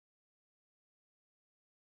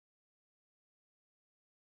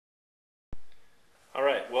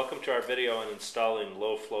Alright, welcome to our video on installing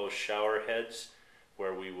low flow shower heads,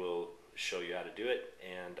 where we will show you how to do it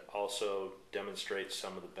and also demonstrate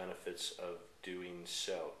some of the benefits of doing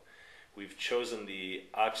so. We've chosen the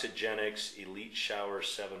Oxygenics Elite Shower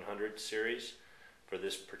 700 series for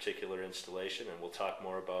this particular installation, and we'll talk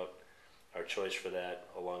more about our choice for that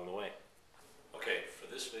along the way. Okay, for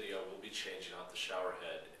this video we'll be changing out the shower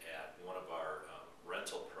head at one of our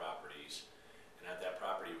rental properties, and at that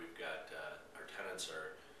property we've got our tenants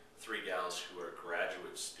are three gals who are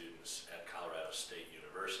graduate students at Colorado State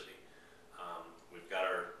University. We've got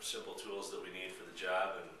our simple tools that we need for the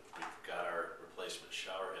job, and we've got our replacement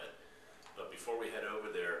shower head. But before we head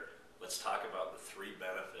over there, let's talk about the three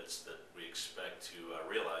benefits that we expect to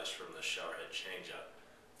realize from the shower head change-out.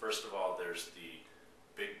 First of all, there's the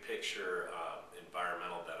big picture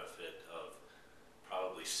environmental benefit of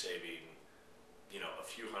probably saving, a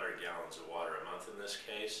few hundred gallons of water a month in this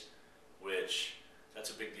case, which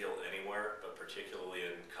that's a big deal anywhere, but particularly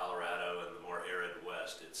in Colorado and the more arid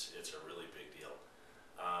West, it's a really big deal.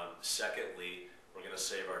 Secondly, we're going to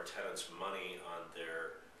save our tenants money on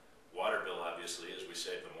their water bill, obviously, as we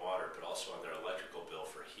save them water, but also on their electrical bill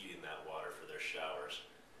for heating that water for their showers.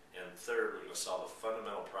 And third, we're going to solve a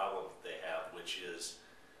fundamental problem that they have, which is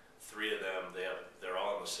three of them, they're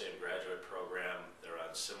all in the same graduate program, they're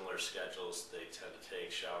on similar schedules, they tend to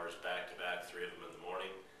take showers back to back, three of them in the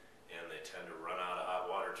morning, and they tend to run out of hot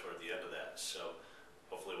water toward the end of that. So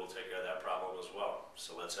hopefully we'll take care of that problem as well.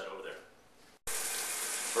 So let's head over there.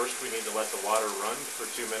 First, we need to let the water run for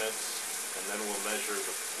 2 minutes, and then we'll measure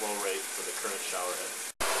the flow rate for the current shower head.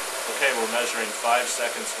 Okay, we're measuring 5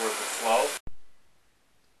 seconds worth of flow.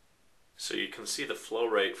 So you can see the flow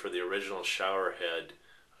rate for the original shower head,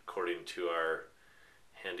 according to our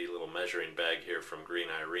handy little measuring bag here from Green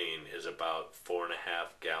Irene, is about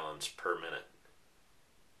 4.5 gallons per minute.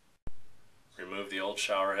 Remove the old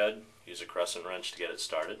shower head, use a crescent wrench to get it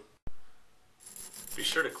started. Be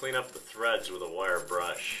sure to clean up the threads with a wire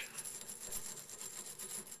brush.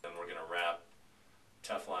 Then we're going to wrap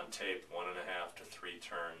Teflon tape 1.5 to 3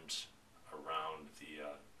 turns around the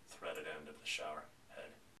threaded end of the shower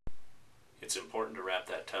head. It's important to wrap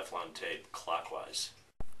that Teflon tape clockwise.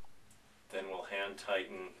 Then we'll hand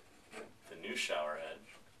tighten the new shower head,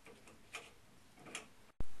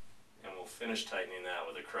 and we'll finish tightening that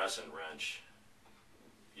with a crescent wrench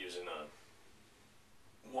using a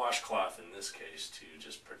washcloth in this case to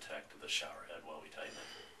just protect the shower head while we tighten it.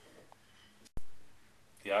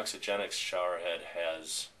 The Oxygenics shower head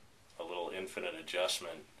has a little infinite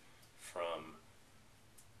adjustment from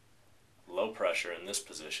low pressure in this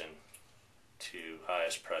position to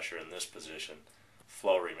highest pressure in this position.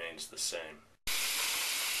 Flow remains the same.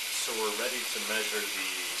 So we're ready to measure the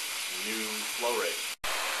new flow rate.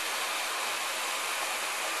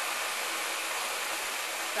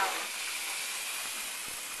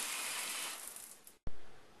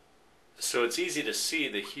 So it's easy to see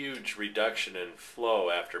the huge reduction in flow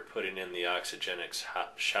after putting in the Oxygenics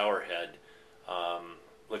shower head.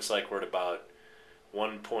 Looks like we're at about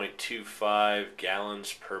 1.25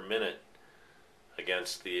 gallons per minute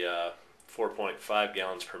against the 4.5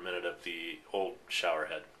 gallons per minute of the old shower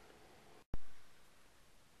head.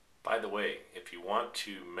 By the way, if you want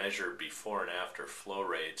to measure before and after flow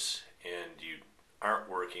rates and you aren't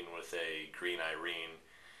working with a Green Irene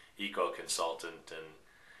eco consultant and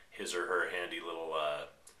his or her handy little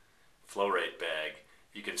flow rate bag,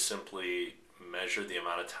 you can simply measure the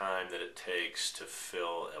amount of time that it takes to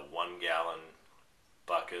fill a 1 gallon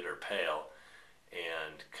bucket or pail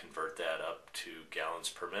and convert that up to gallons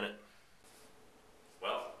per minute.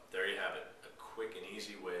 Well, there you have it. A quick and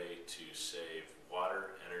easy way to save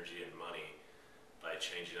water, energy, and money by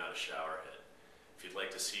changing out a shower head. If you'd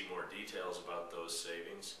like to see more details about those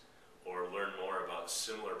savings or learn more about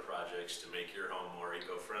similar projects to make your home more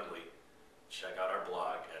eco-friendly, check out our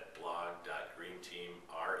blog at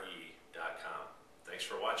blog.greenteamre.com. Thanks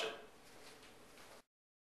for watching.